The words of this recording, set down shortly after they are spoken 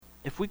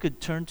if we could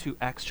turn to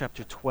Acts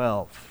chapter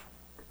 12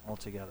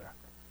 altogether.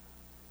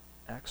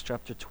 Acts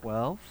chapter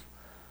 12.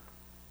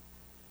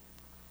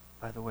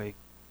 By the way,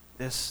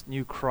 this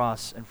new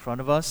cross in front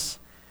of us,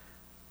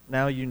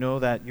 now you know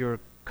that you're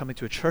coming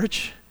to a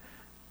church,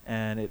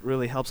 and it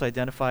really helps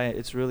identify it.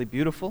 It's really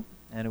beautiful,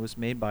 and it was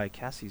made by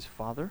Cassie's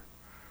father.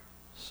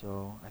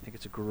 So I think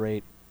it's a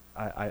great,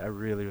 I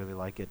really, really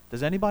like it.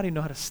 Does anybody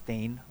know how to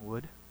stain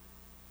wood?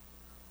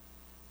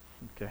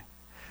 Okay.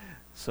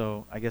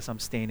 So I guess I'm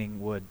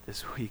staining wood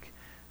this week.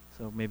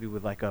 So maybe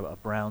with like a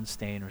brown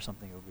stain or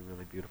something, it would be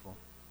really beautiful.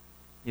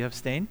 You have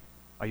stain?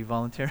 Are you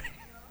volunteering?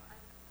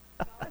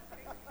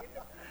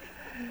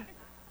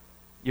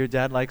 Your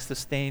dad likes to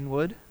stain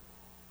wood?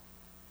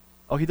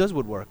 Oh, he does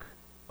woodwork.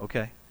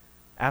 Okay.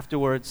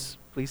 Afterwards,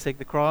 please take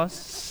the cross,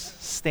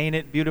 stain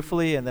it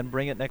beautifully, and then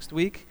bring it next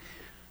week.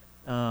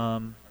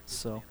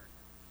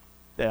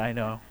 Yeah, I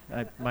know.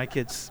 My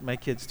kids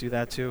do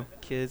that too.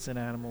 Kids and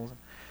animals.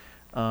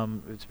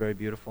 It's very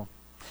beautiful.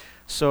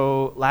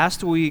 So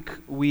last week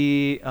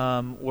we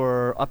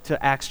were up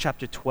to Acts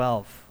chapter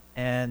 12,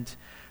 and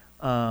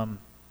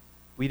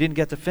we didn't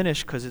get to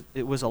finish because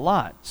it was a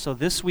lot. So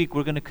this week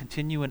we're going to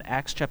continue in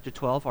Acts chapter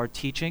 12, our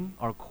teaching,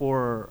 our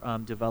core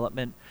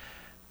development.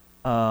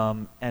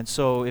 And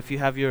so if you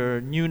have your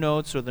new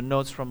notes or the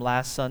notes from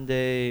last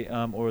Sunday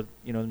or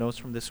notes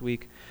from this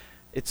week,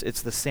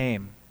 it's the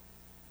same.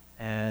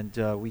 And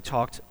we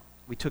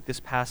took this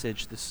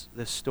passage, this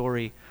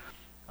story,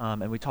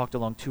 and we talked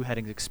along two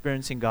headings: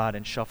 experiencing God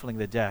and shuffling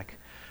the deck.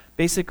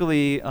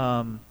 Basically,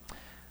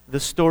 the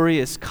story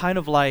is kind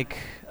of like,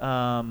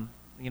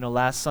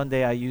 last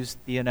Sunday I used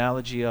the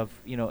analogy of,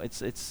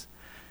 it's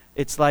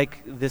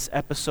like this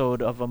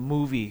episode of a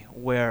movie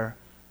where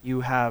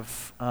you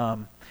have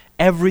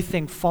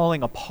everything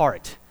falling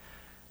apart,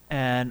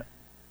 and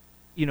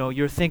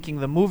you're thinking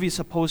the movie's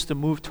supposed to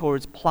move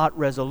towards plot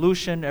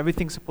resolution,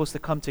 everything's supposed to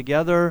come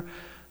together,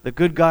 the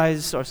good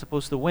guys are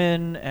supposed to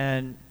win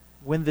and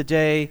win the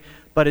day,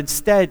 but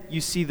instead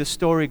you see the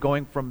story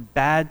going from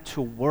bad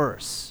to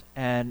worse,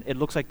 and it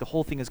looks like the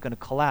whole thing is going to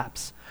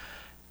collapse.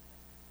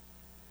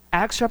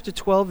 Acts chapter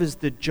 12 is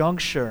the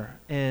juncture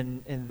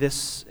in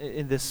this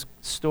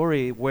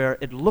story where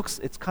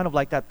it's kind of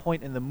like that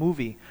point in the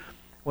movie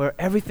where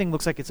everything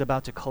looks like it's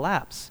about to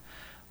collapse.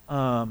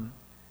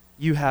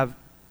 You have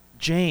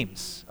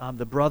James,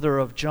 the brother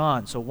of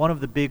John, so one of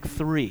the big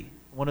three,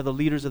 one of the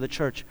leaders of the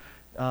church,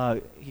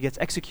 he gets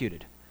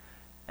executed.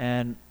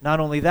 And not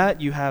only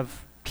that, you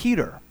have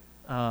Peter,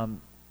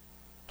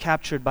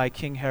 captured by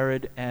King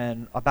Herod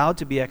and about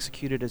to be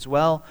executed as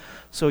well.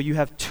 So you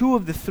have two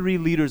of the three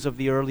leaders of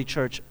the early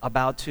church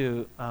about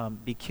to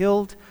be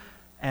killed,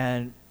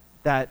 and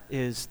that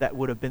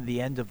would have been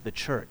the end of the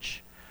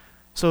church.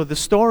 So the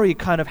story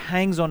kind of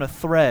hangs on a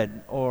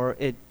thread, or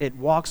it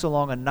walks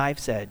along a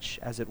knife's edge,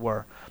 as it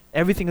were.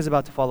 Everything is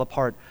about to fall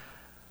apart.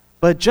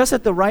 But just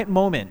at the right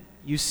moment,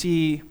 you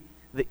see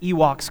the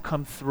Ewoks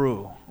come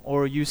through,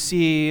 or you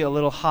see a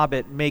little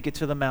hobbit make it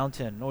to the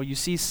mountain, or you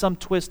see some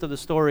twist of the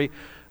story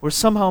where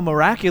somehow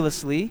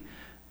miraculously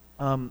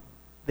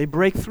they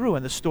break through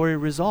and the story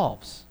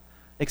resolves.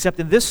 Except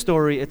in this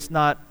story, it's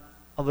not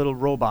a little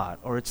robot,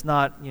 or it's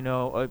not,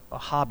 a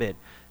hobbit.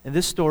 In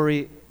this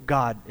story,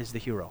 God is the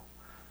hero.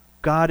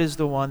 God is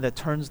the one that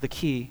turns the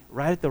key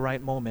right at the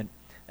right moment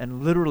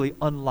and literally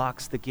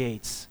unlocks the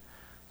gates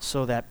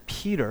so that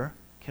Peter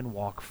can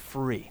walk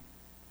free.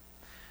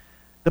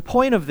 The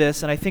point of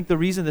this, and I think the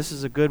reason this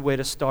is a good way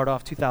to start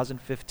off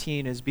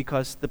 2015, is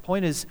because the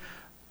point is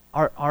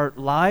our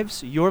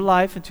lives, your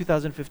life in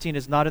 2015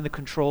 is not in the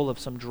control of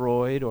some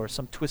droid or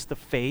some twist of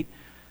fate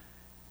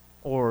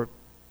or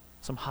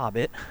some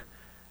hobbit.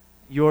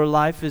 Your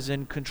life is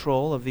in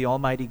control of the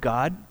Almighty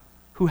God,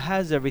 who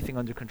has everything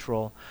under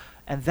control,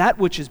 and that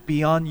which is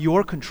beyond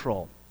your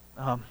control.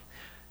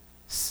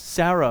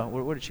 Sarah,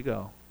 where did she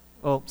go?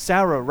 Well,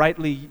 Sarah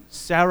rightly,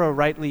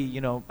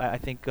 I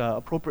think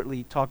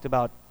appropriately talked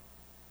about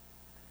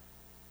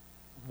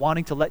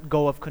wanting to let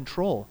go of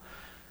control.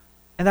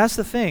 And that's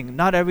the thing.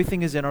 Not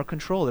everything is in our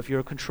control. If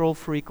you're a control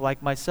freak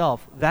like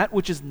myself, that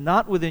which is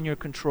not within your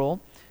control,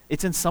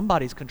 it's in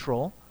somebody's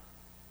control.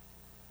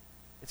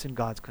 It's in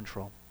God's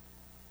control.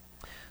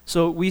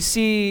 So we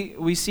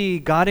see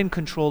God in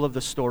control of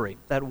the story,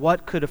 that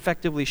what could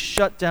effectively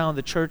shut down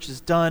the church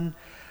is done.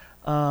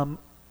 All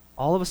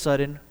of a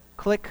sudden,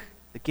 click,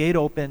 the gate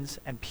opens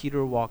and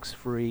Peter walks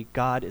free.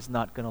 God is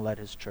not going to let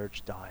his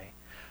church die.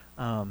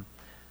 A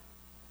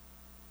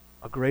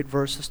great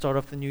verse to start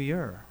off the new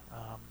year.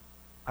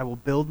 I will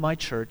build my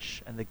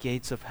church and the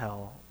gates of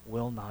hell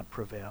will not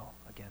prevail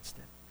against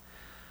it.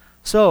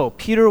 So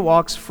Peter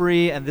walks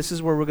free, and this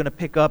is where we're going to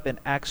pick up in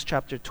Acts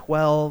chapter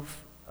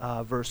 12,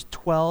 verse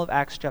 12.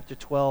 Acts chapter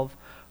 12,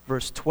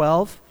 verse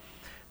 12.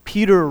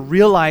 Peter,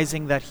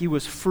 realizing that he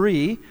was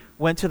free,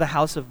 went to the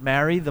house of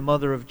Mary, the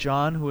mother of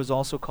John, who was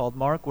also called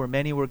Mark, where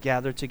many were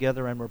gathered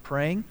together and were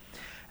praying.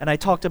 And I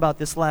talked about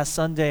this last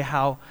Sunday,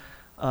 how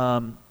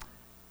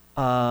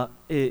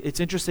it's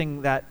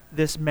interesting that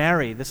this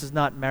Mary, this is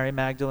not Mary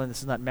Magdalene,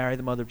 this is not Mary,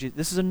 the mother of Jesus,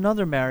 this is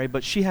another Mary,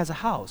 but she has a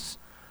house.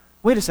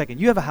 Wait a second,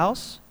 you have a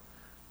house?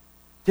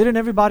 Didn't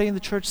everybody in the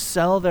church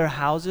sell their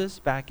houses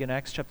back in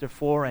Acts chapter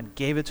 4 and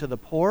gave it to the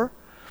poor?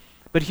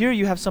 But here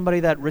you have somebody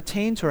that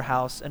retained her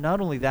house, and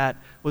not only that,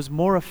 was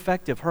more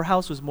effective. Her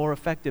house was more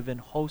effective in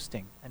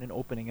hosting and in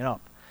opening it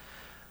up.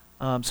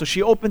 So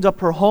she opened up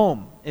her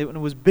home. It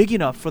was big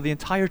enough for the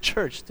entire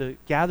church to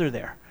gather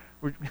there.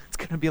 It's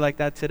going to be like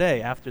that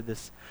today after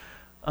this.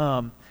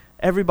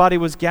 Everybody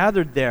was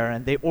gathered there,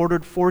 and they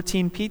ordered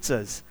 14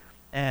 pizzas.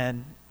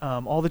 And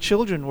all the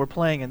children were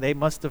playing, and they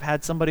must have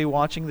had somebody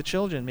watching the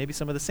children, maybe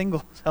some of the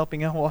singles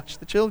helping out watch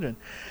the children.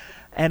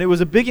 And it was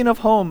a big enough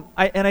home.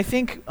 I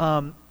think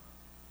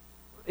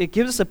it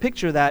gives us a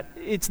picture that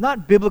it's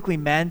not biblically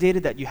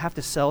mandated that you have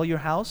to sell your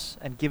house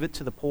and give it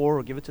to the poor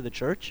or give it to the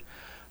church,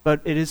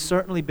 but it is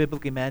certainly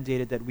biblically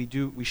mandated that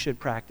we should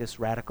practice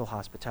radical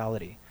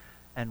hospitality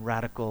and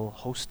radical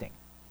hosting.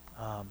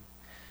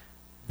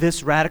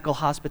 This radical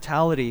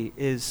hospitality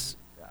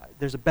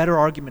there's a better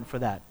argument for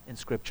that in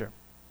Scripture.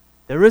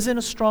 There isn't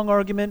a strong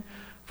argument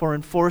for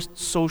enforced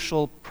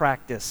social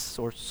practice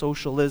or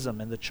socialism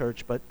in the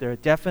church, but there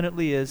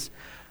definitely is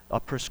a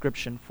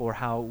prescription for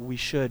how we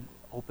should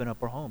open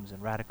up our homes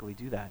and radically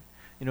do that.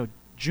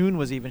 June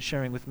was even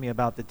sharing with me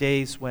about the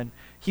days when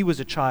he was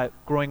a child,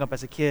 growing up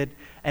as a kid,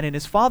 and in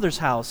his father's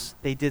house,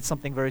 they did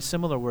something very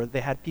similar where they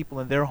had people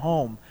in their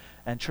home,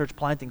 and church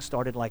planting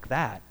started like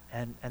that.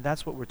 And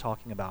that's what we're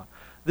talking about.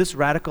 This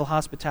radical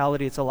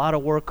hospitality, it's a lot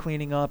of work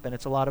cleaning up, and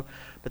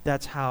but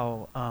that's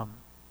how,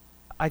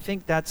 I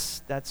think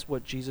that's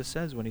what Jesus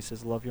says when he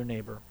says, love your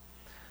neighbor.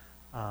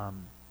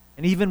 And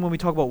even when we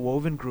talk about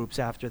woven groups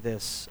after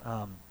this,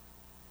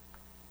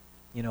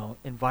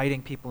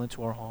 inviting people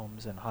into our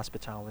homes and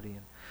hospitality.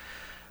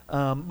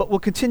 But we'll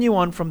continue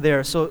on from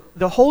there. So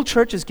the whole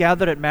church is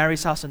gathered at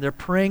Mary's house, and they're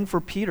praying for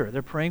Peter.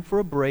 They're praying for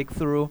a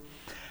breakthrough.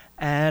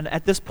 And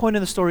at this point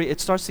in the story,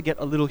 it starts to get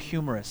a little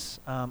humorous.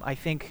 I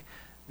think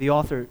the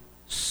author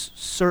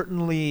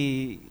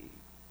certainly,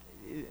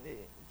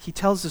 he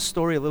tells the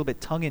story a little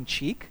bit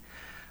tongue-in-cheek.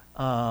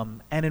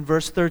 And in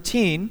verse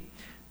 13,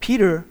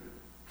 Peter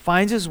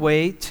finds his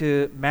way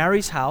to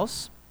Mary's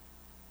house,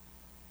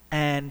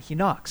 and he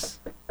knocks.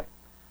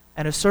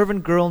 And a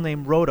servant girl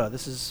named Rhoda,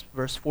 this is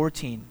verse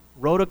 14,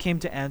 Rhoda came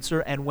to answer,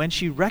 and when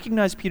she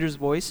recognized Peter's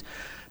voice,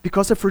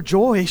 because of her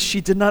joy,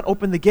 she did not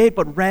open the gate,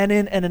 but ran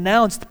in and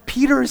announced,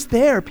 Peter is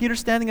there.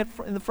 Peter's standing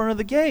in the front of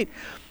the gate.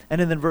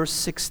 And then in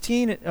verse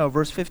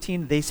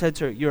 15, they said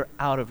to her, you're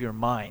out of your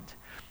mind.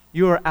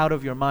 You are out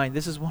of your mind.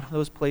 This is one of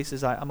those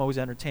places, I'm always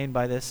entertained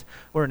by this,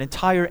 where an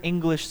entire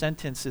English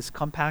sentence is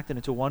compacted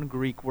into one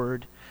Greek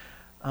word.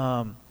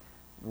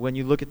 When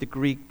you look at the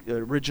Greek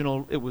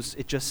original,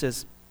 it just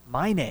says,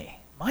 mine.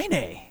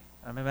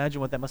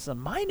 Imagine what that must sound.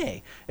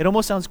 Mine. It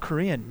almost sounds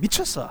Korean,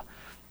 michasa,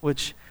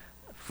 which,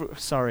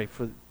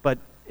 but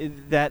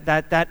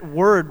that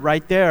word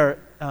right there,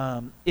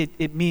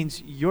 it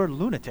means you're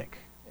lunatic.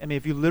 I mean,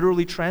 if you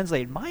literally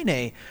translate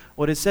mine,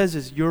 what it says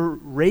is you're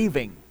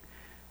raving,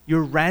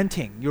 you're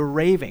ranting, you're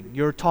raving,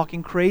 you're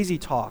talking crazy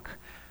talk.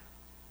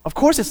 Of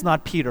course it's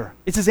not Peter,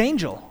 it's his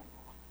angel.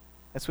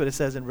 That's what it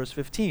says in verse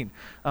 15.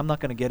 I'm not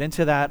going to get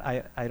into that.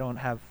 I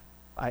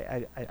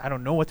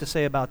don't know what to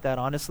say about that,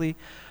 honestly.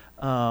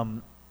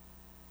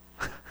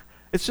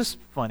 It's just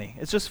funny.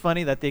 It's just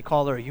funny that they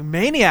call her you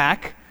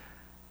maniac.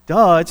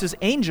 Duh, it's his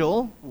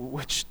angel,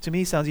 which to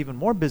me sounds even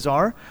more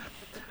bizarre.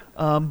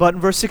 But in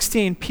verse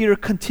 16, Peter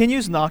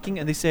continues knocking,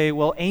 and they say,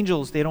 well,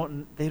 angels,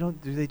 do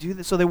they do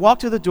this? So they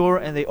walked to the door,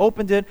 and they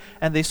opened it,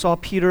 and they saw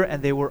Peter,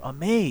 and they were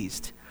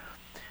amazed.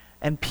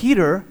 And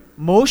Peter,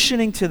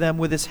 motioning to them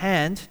with his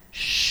hand,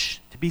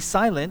 to be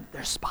silent,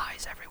 they're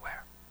spies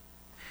everywhere.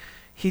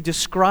 He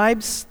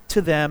describes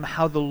to them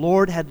how the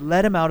Lord had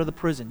led him out of the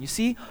prison. You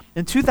see,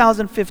 in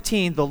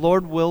 2015, the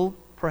Lord will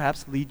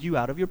perhaps lead you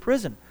out of your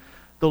prison.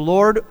 The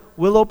Lord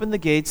will open the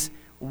gates.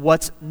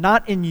 What's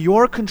not in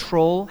your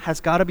control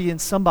has got to be in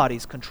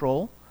somebody's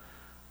control.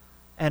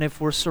 And if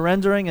we're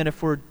surrendering and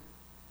if we're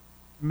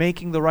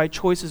making the right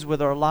choices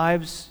with our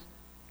lives,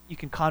 you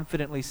can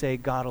confidently say,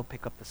 God will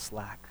pick up the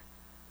slack.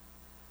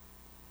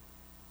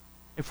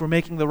 If we're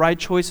making the right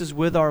choices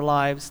with our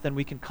lives, then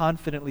we can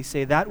confidently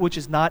say that which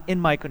is not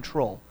in my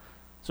control.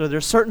 So there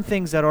are certain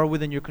things that are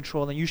within your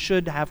control, and you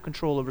should have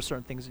control over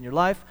certain things in your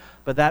life,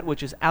 but that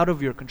which is out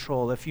of your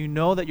control, if you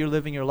know that you're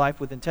living your life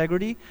with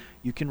integrity,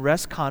 you can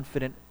rest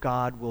confident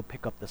God will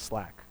pick up the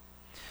slack.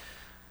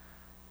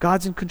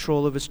 God's in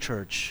control of his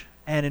church.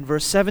 And in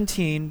verse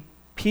 17,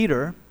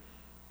 Peter,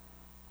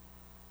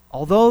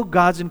 although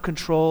God's in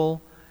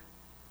control,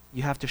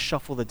 you have to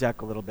shuffle the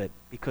deck a little bit,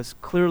 because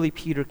clearly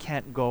Peter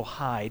can't go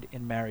hide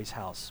in Mary's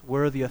house.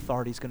 Where are the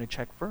authorities going to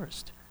check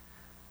first?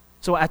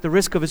 So at the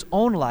risk of his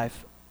own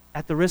life,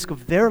 at the risk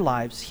of their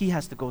lives, he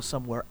has to go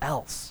somewhere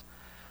else.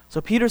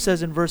 So Peter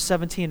says in verse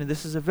 17, and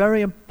this is a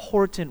very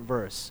important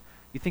verse.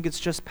 You think it's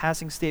just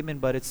passing statement,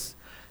 but it's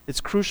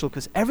crucial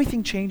because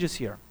everything changes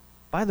here.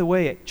 By the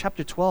way,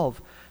 chapter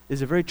 12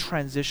 is a very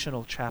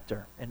transitional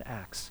chapter in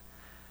Acts.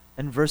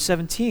 And verse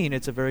 17,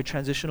 it's a very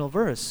transitional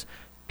verse.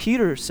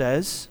 Peter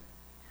says,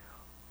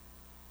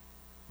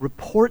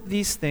 report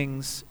these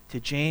things to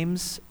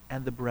James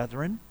and the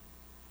brethren.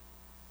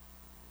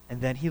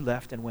 And then he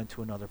left and went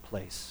to another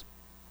place.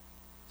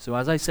 So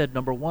as I said,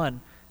 number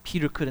one,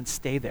 Peter couldn't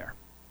stay there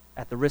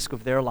at the risk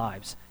of their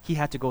lives. He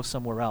had to go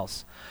somewhere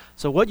else.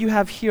 So what you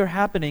have here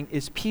happening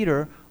is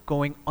Peter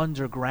going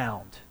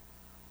underground.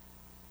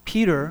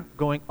 Peter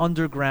going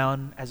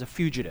underground as a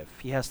fugitive.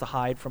 He has to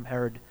hide from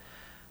Herod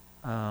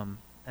and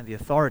the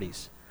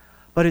authorities.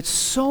 But it's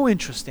so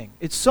interesting.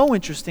 It's so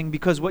interesting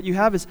because what you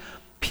have is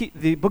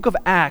the book of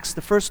Acts,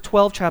 the first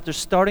 12 chapters,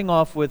 starting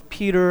off with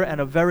Peter and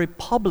a very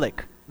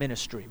public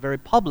ministry, very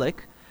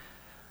public.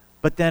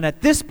 But then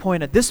at this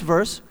point, at this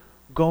verse,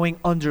 going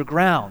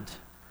underground.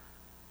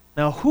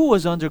 Now, who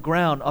was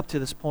underground up to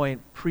this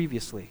point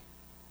previously?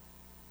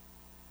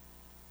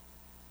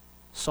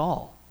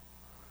 Saul.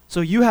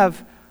 So you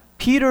have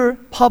Peter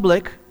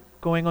public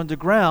going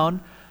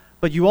underground,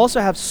 but you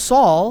also have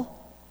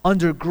Saul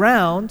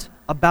underground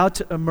about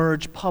to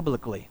emerge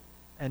publicly.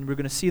 And we're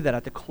going to see that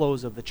at the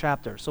close of the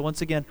chapter. So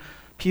once again,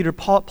 Peter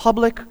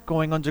public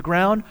going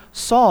underground,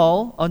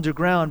 Saul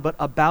underground, but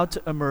about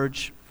to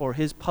emerge for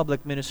his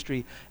public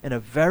ministry in a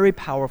very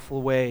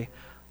powerful way.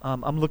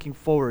 I'm looking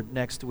forward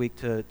next week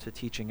to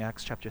teaching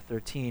Acts chapter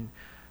 13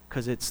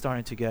 because it's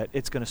going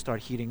to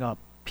start heating up.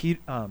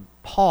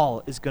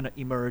 Paul is going to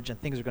emerge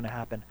and things are going to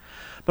happen.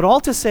 But all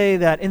to say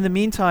that in the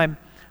meantime,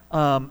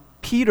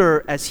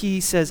 Peter, as he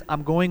says,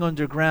 I'm going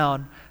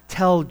underground,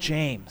 tell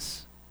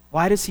James.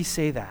 Why does he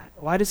say that?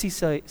 Why does he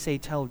say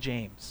tell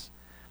James?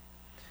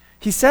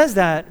 He says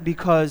that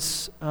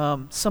because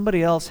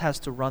somebody else has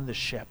to run the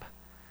ship.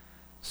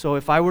 So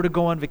if I were to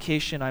go on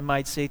vacation, I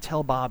might say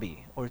tell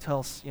Bobby or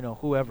tell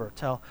whoever.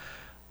 Tell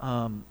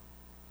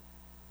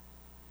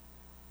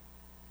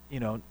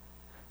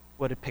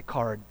what did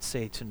Picard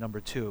say to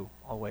number 2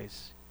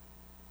 always?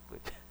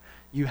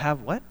 You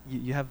have what?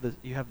 You have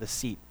the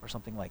seat or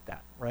something like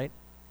that, right?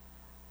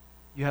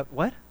 You have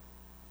what?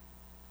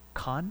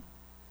 Con?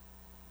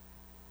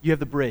 You have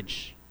the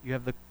bridge. You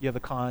have the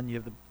con. You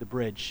have the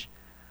bridge.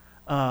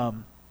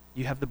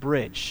 You have the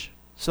bridge.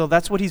 So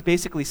that's what he's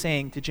basically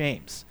saying to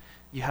James.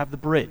 You have the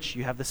bridge.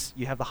 You have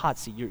the hot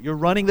seat. You're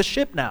running the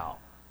ship now,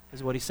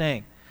 is what he's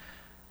saying.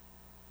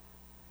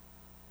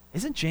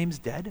 Isn't James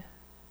dead?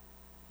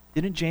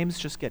 Didn't James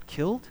just get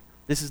killed?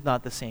 This is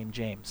not the same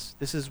James.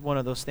 This is one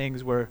of those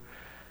things where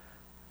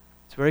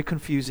it's very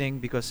confusing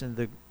because in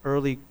the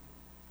early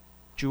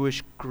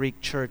Jewish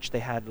Greek church they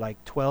had like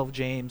 12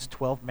 James,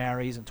 12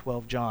 Marys, and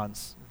 12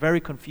 Johns. Very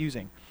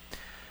confusing.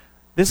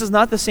 This is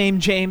not the same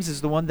James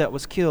as the one that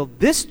was killed.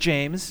 This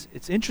James,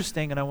 it's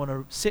interesting, and I want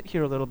to sit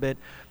here a little bit.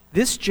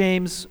 This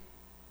James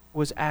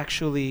was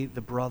actually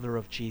the brother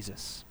of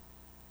Jesus.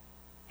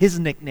 His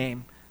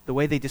nickname, the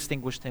way they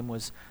distinguished him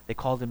was they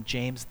called him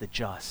James the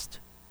Just.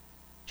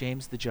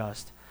 James the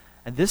Just.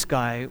 And this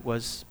guy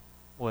was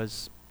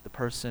the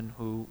person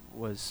who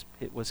was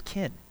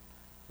kin,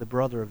 the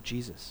brother of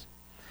Jesus.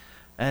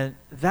 And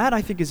that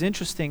I think is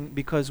interesting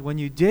because when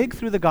you dig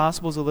through the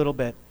Gospels a little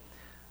bit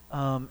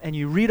and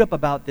you read up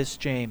about this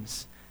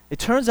James, it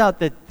turns out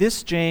that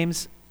this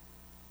James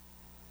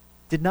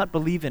did not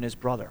believe in his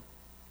brother.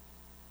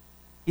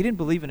 He didn't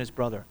believe in his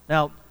brother.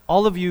 Now,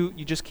 all of you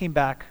just came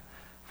back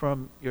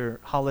from your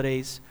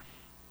holidays.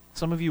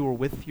 Some of you were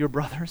with your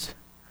brothers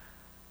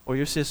or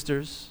your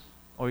sisters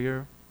or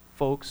your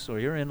folks or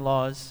your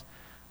in-laws.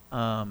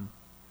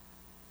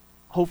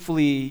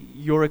 Hopefully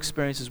your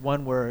experience is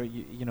one where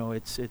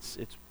it's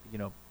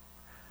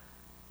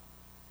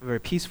very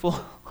peaceful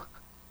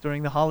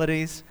during the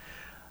holidays.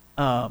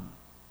 But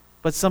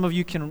some of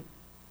you can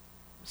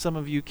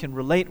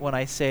relate when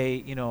I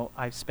say,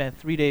 I've spent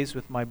 3 days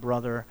with my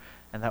brother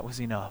and that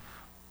was enough.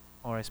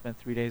 Or I spent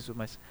 3 days with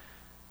my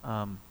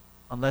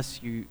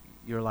unless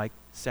you're like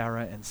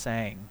Sarah and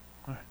Sang,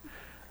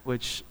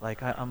 which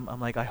I'm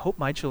like, I hope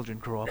my children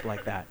grow up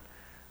like that.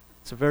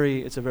 It's a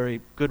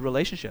very good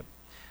relationship.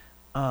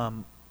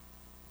 But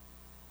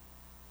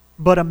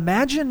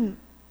imagine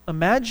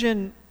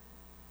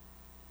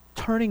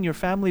turning your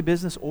family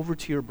business over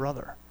to your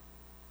brother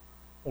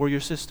or your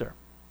sister.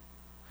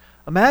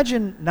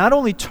 Imagine not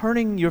only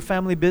turning your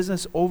family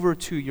business over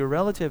to your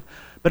relative,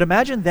 but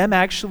imagine them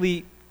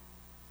actually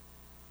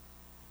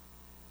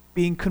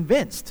being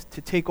convinced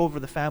to take over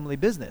the family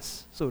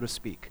business, so to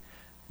speak.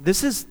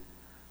 This is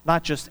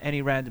not just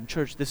any random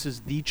church. This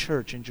is the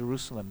church in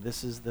Jerusalem.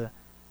 This is the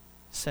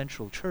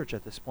central church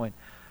at this point.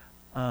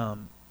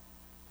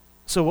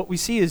 So what we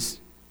see is,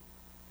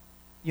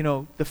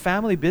 the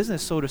family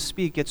business, so to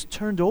speak, gets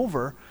turned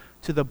over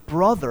to the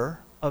brother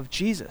of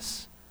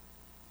Jesus.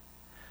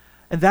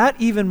 And that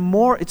even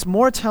more, it's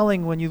more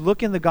telling when you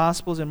look in the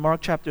Gospels in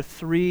Mark chapter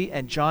 3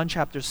 and John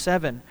chapter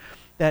 7,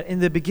 that in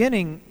the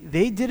beginning,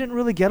 they didn't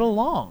really get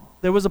along.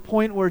 There was a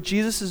point where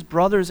Jesus'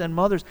 brothers and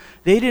mothers,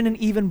 they didn't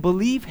even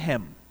believe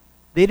him.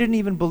 They didn't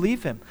even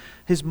believe him.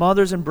 His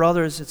mothers and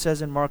brothers, it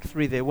says in Mark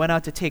 3, they went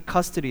out to take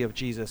custody of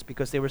Jesus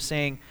because they were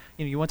saying,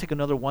 you want to take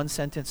another one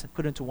sentence and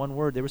put it into one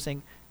word. They were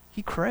saying,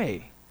 he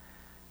cray.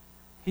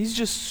 He's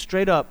just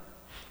straight up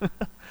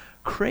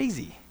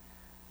crazy.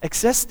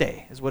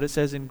 Exeste is what it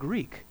says in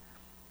Greek.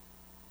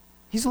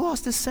 He's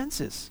lost his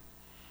senses.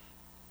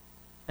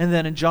 And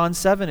then in John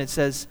 7 it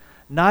says,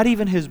 not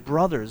even his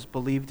brothers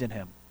believed in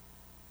him.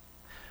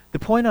 The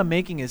point I'm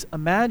making is,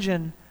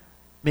 imagine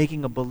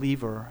making a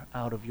believer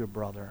out of your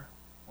brother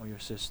or your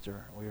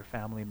sister or your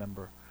family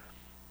member.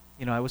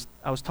 You know,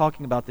 I was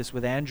talking about this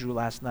with Andrew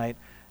last night.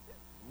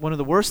 One of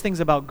the worst things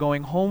about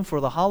going home for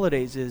the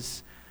holidays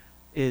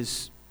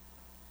is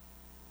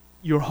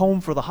you're home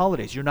for the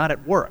holidays. You're not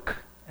at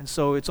work. And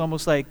so it's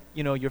almost like,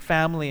 you know, your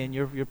family and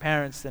your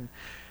parents, and,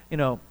 you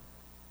know,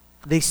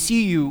 they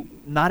see you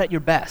not at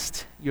your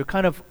best. You're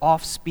kind of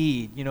off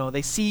speed. You know,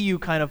 they see you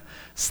kind of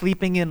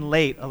sleeping in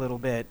late a little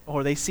bit,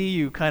 or they see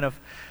you kind of,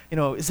 you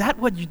know, is that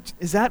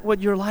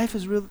what your life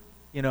is really,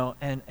 you know?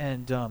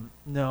 And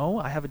no,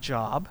 I have a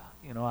job.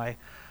 You know,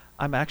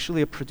 I'm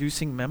actually a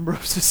producing member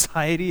of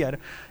society.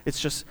 It's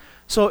just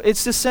so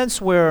it's the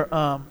sense where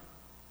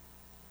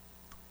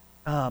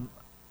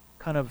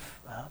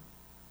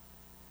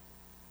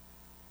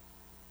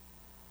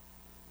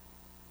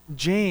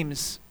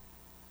James,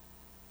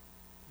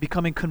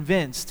 becoming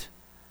convinced,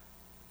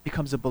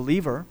 becomes a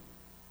believer.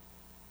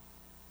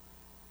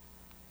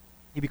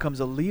 He becomes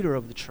a leader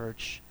of the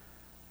church,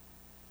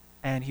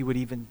 and he would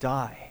even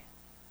die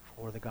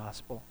for the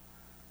gospel.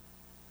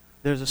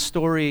 There's a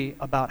story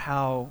about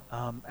how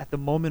at the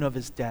moment of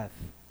his death,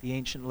 the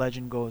ancient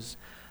legend goes,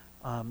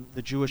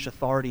 the Jewish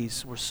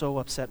authorities were so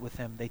upset with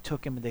him, they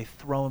took him and they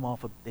threw him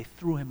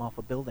off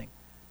a building,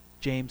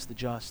 James the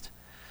Just.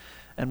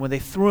 And when they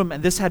threw him,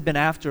 and this had been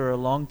after a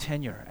long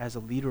tenure as a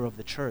leader of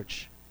the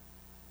church,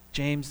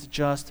 James the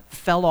Just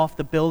fell off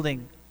the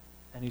building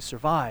and he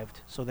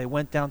survived. So they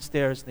went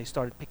downstairs and they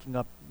started picking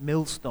up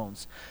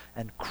millstones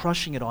and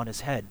crushing it on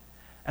his head.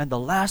 And the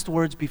last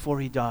words before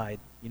he died,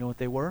 you know what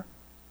they were?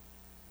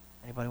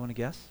 Anybody want to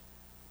guess?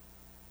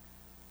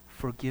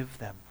 Forgive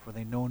them, for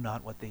they know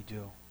not what they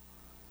do.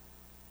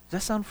 Does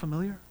that sound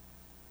familiar?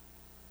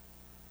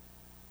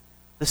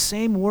 The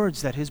same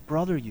words that his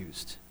brother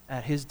used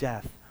at his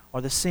death are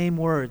the same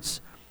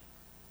words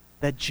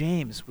that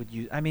James would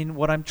use. I mean,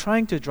 what I'm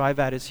trying to drive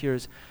at is here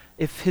is,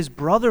 if his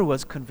brother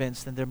was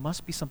convinced, then there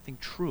must be something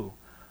true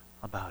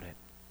about it.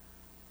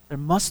 There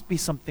must be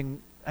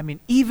something, I mean,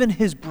 even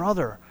his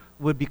brother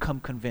would become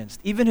convinced.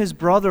 Even his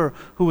brother,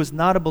 who was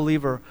not a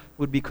believer,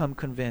 would become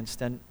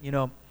convinced. And, you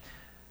know,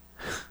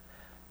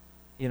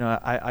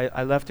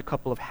 I left a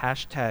couple of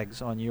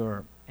hashtags in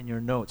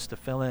your notes to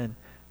fill in,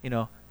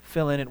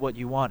 fill in it what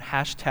you want.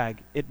 Hashtag,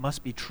 it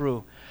must be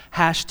true.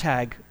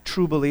 Hashtag,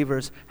 true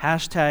believers.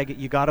 Hashtag,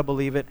 you gotta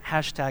believe it.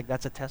 Hashtag,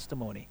 that's a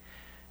testimony.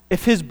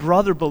 If his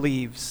brother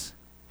believes,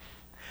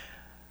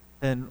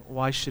 then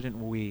why shouldn't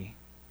we?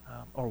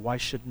 Or why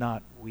should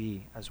not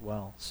we as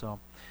well? So,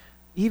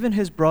 even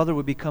his brother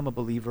would become a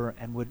believer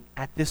and would,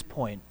 at this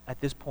point,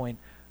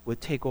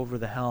 would take over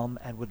the helm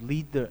and would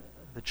lead the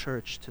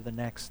church to the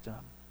next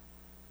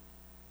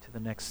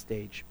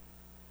stage.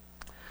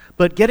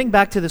 But getting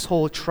back to this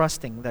whole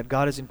trusting that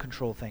God is in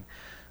control thing,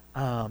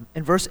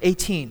 in verse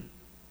 18,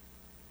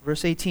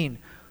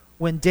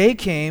 when day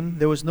came,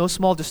 there was no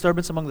small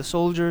disturbance among the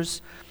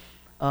soldiers.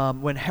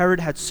 When Herod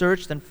had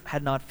searched and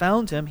had not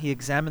found him, he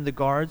examined the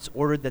guards,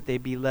 ordered that they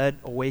be led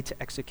away to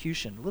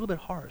execution. A little bit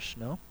harsh,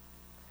 no?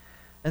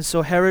 And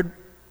so Herod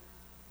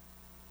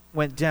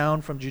went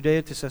down from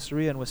Judea to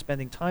Caesarea and was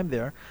spending time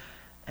there.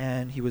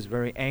 And he was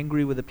very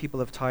angry with the people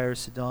of Tyre,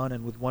 Sidon,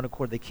 and with one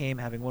accord they came,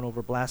 having won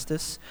over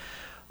Blastus,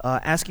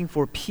 asking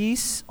for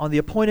peace. On the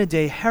appointed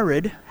day,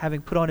 Herod,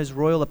 having put on his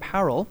royal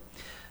apparel,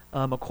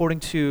 according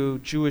to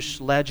Jewish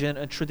legend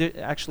and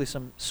actually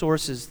some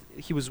sources,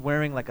 he was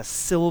wearing like a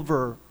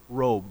silver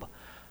robe.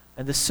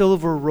 And the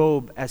silver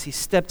robe, as he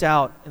stepped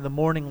out in the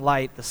morning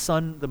light,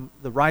 the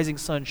rising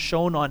sun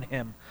shone on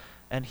him.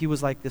 And he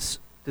was like this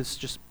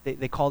just,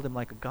 they called him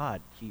like a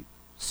god.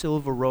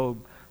 Silver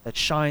robe that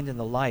shined in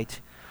the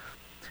light.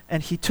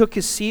 And he took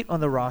his seat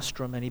on the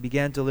rostrum and he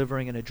began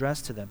delivering an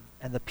address to them.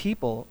 And the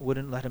people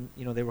wouldn't let him,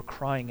 they were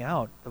crying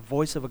out, the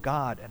voice of a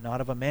God and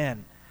not of a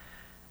man.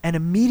 And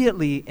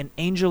immediately an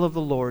angel of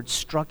the Lord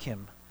struck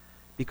him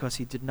because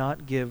he did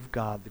not give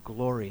God the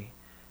glory.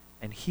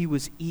 And he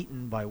was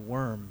eaten by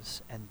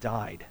worms and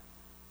died.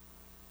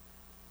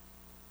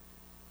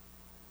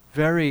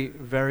 Very,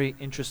 very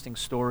interesting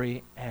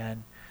story.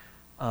 And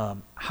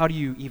how do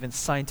you even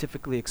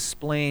scientifically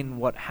explain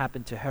what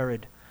happened to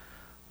Herod?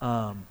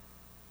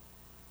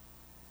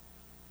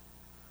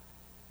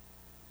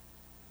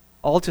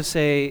 All to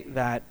say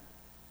that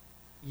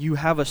you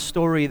have a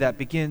story that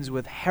begins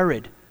with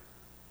Herod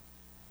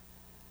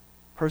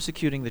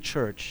persecuting the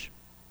church.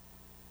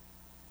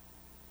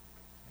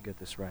 Let me get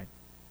this right.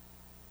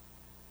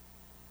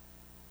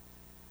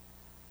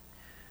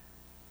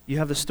 You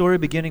have the story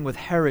beginning with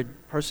Herod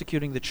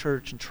persecuting the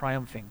church and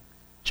triumphing,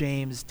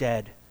 James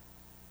dead,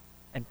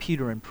 and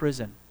Peter in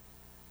prison.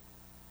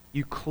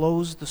 You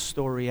close the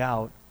story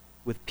out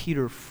with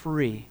Peter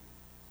free,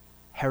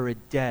 Herod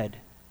dead,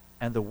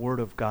 and the Word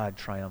of God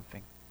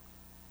triumphing.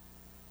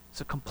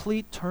 It's a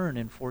complete turn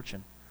in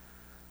fortune.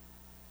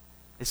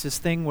 It's this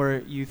thing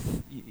where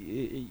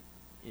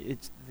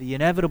it's the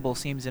inevitable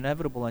seems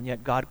inevitable, and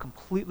yet God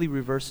completely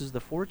reverses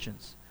the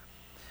fortunes.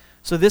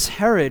 So this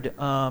Herod,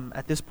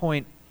 at this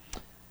point,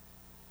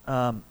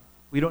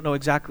 we don't know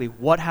exactly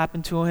what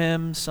happened to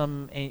him.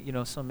 Some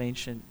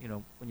ancient,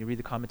 when you read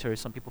the commentary,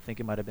 some people think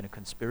it might have been a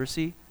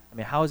conspiracy. I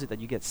mean, how is it that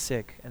you get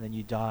sick and then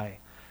you die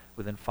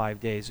within 5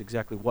 days?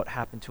 Exactly what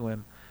happened to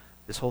him?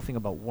 This whole thing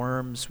about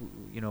worms,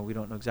 we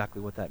don't know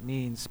exactly what that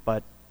means.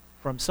 But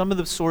from some of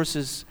the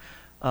sources,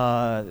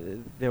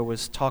 there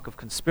was talk of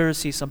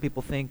conspiracy. Some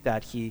people think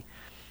that he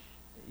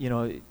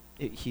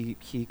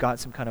got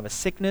some kind of a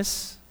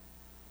sickness.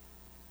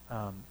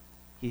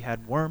 He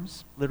had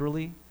worms,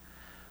 literally.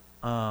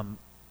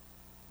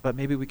 But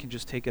maybe we can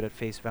just take it at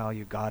face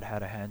value. God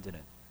had a hand in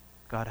it.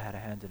 God had a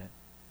hand in it.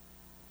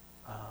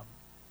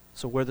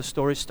 So where the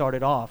story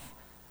started off,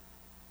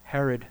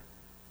 Herod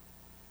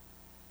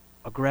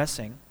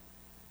aggressing,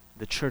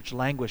 the church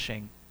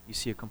languishing, you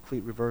see a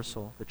complete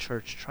reversal. The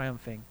church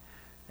triumphing,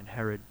 and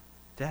Herod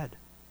dead.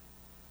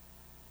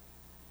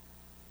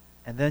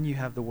 And then you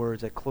have the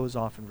words that close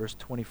off in verse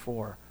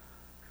 24.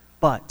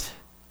 But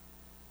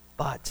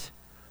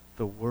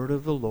the word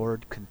of the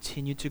Lord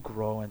continued to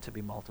grow and to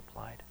be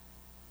multiplied.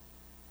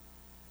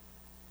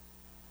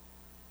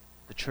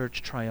 The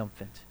church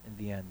triumphant in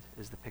the end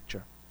is the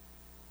picture.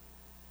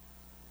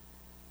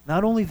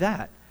 Not only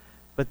that,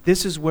 but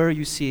this is where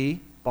you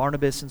see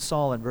Barnabas and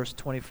Saul in verse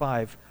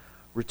 25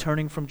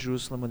 returning from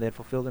Jerusalem when they had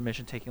fulfilled their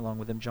mission, taking along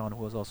with them John,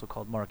 who was also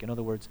called Mark. In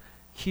other words,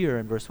 here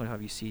in verse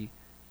 25 you see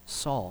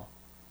Saul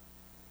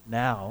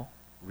now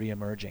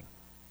re-emerging.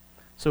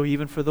 So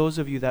even for those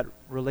of you that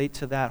relate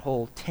to that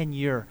whole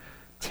 10-year,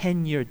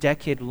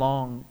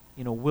 decade-long,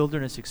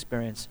 wilderness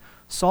experience,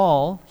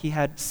 Saul, he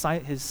had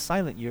his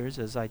silent years,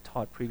 as I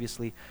taught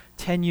previously,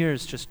 10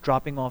 years just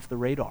dropping off the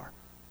radar.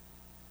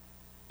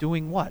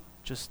 Doing what?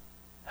 Just,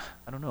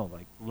 I don't know,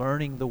 like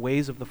learning the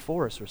ways of the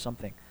forest or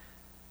something.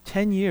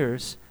 10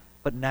 years,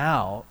 but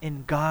now,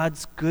 in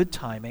God's good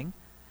timing,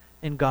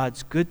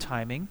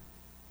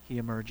 he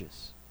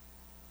emerges.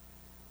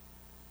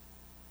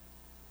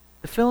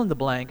 The fill in the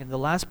blank, and the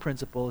last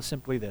principle is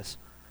simply this,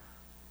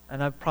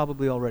 and I've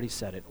probably already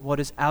said it. What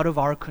is out of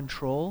our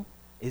control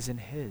is in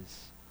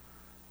His.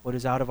 What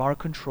is out of our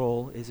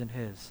control is in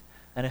His.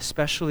 And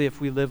especially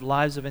if we live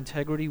lives of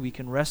integrity, we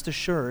can rest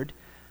assured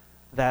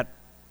that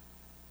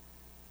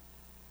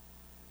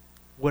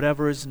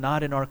whatever is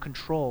not in our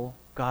control,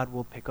 God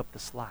will pick up the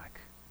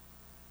slack.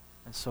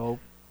 And so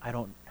I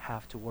don't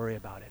have to worry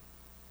about it.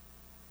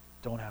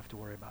 Don't have to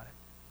worry about it.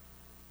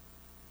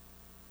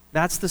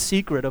 That's the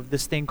secret of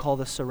this thing called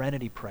the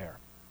serenity prayer.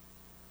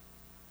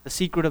 The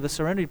secret of the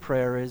serenity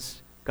prayer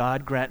is,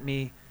 God, grant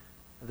me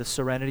the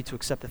serenity to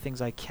accept the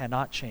things I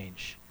cannot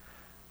change.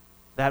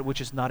 That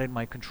which is not in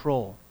my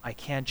control, I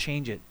can't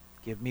change it.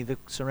 Give me the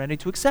serenity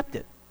to accept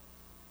it.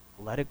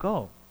 Let it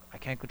go. I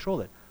can't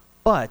control it.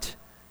 But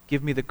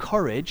give me the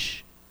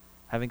courage,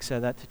 having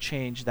said that, to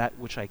change that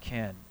which I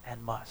can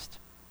and must.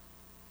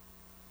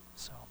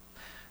 So,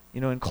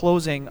 in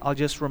closing, I'll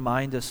just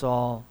remind us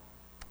all,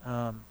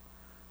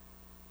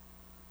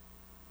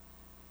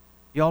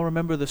 y'all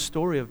remember the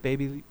story of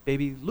baby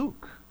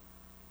Luke,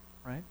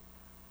 right?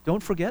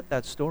 Don't forget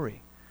that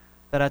story.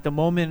 That at the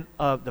moment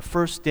of the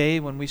first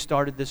day when we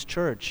started this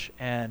church,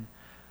 and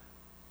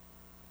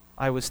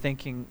I was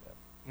thinking,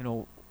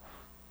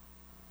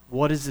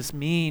 what does this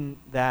mean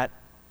that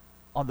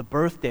on the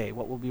birthday,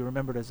 what will be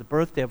remembered as the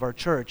birthday of our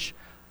church,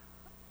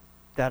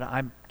 that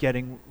I'm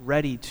getting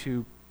ready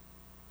to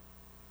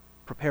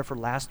prepare for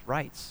last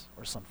rites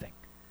or something?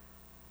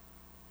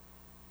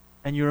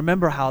 And you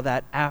remember how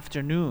that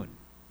afternoon,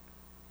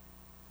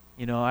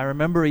 I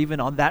remember even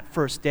on that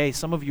first day,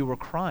 some of you were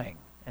crying,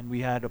 and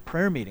we had a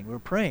prayer meeting. We're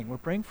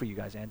praying for you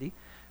guys, Andy.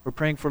 We're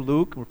praying for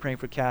Luke, we're praying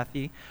for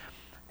Kathy,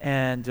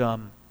 and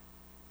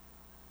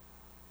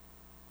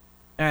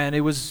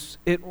it was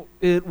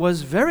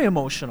very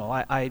emotional.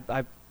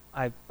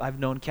 I've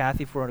known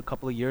Kathy for a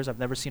couple of years. I've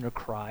never seen her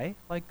cry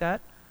like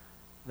that.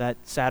 That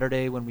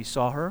Saturday when we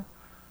saw her,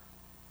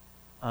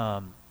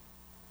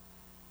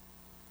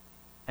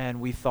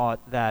 and we thought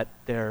that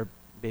their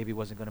baby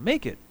wasn't going to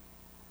make it.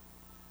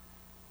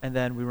 And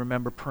then we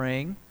remember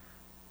praying,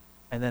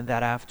 and then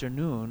that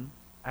afternoon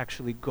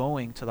actually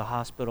going to the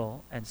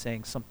hospital and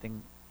saying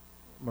something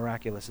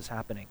miraculous is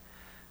happening.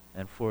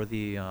 And for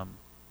the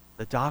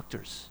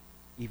doctors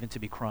even to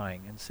be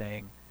crying and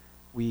saying,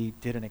 we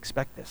didn't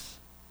expect this.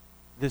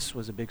 This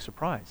was a big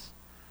surprise.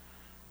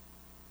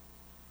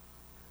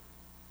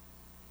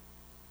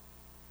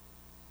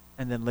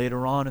 And then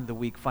later on in the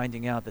week,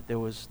 finding out that there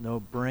was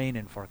no brain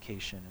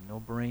infarction and no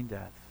brain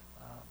death.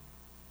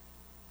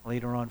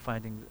 Later on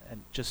finding,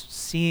 and just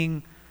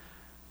seeing,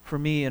 for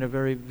me in a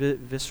very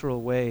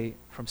visceral way,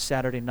 from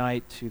Saturday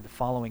night to the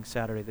following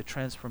Saturday, the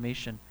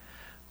transformation,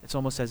 it's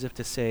almost as if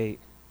to say,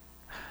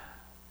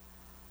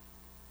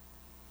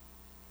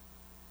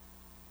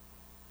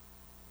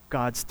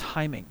 God's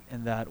timing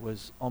in that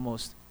was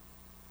almost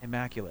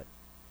immaculate.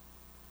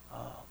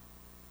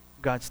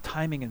 God's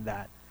timing in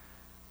that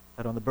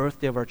that on the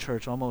birthday of our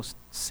church, almost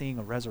seeing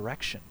a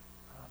resurrection,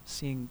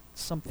 seeing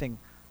something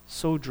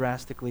so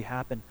drastically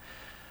happen.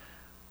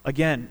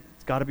 Again,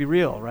 it's got to be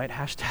real, right?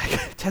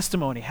 Hashtag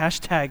testimony,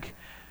 hashtag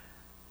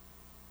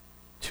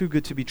too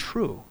good to be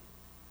true.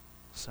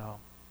 So,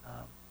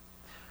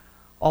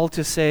 all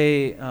to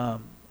say,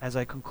 as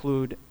I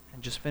conclude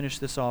and just finish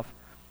this off,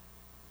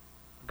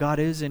 God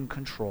is in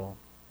control.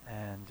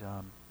 And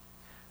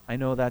I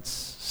know that's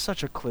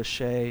such a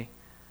cliche.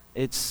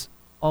 It's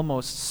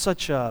almost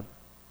such a,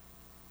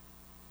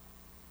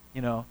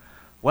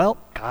 well,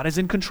 God is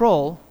in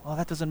control. Well,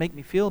 that doesn't make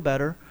me feel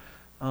better.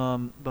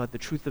 But the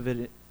truth of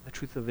it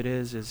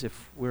is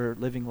if we're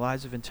living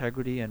lives of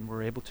integrity and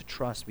we're able to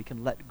trust, we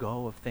can let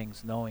go of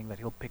things knowing that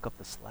He'll pick up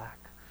the slack.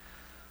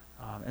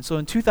 And so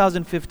in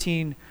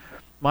 2015,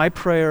 my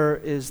prayer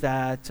is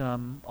that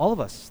all of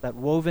us, that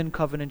Woven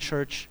Covenant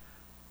Church,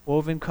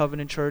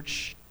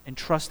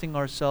 entrusting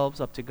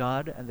ourselves up to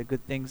God and the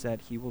good things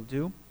that He will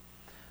do,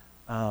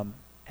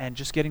 and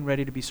just getting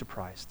ready to be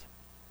surprised.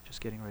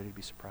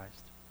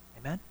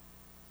 Amen?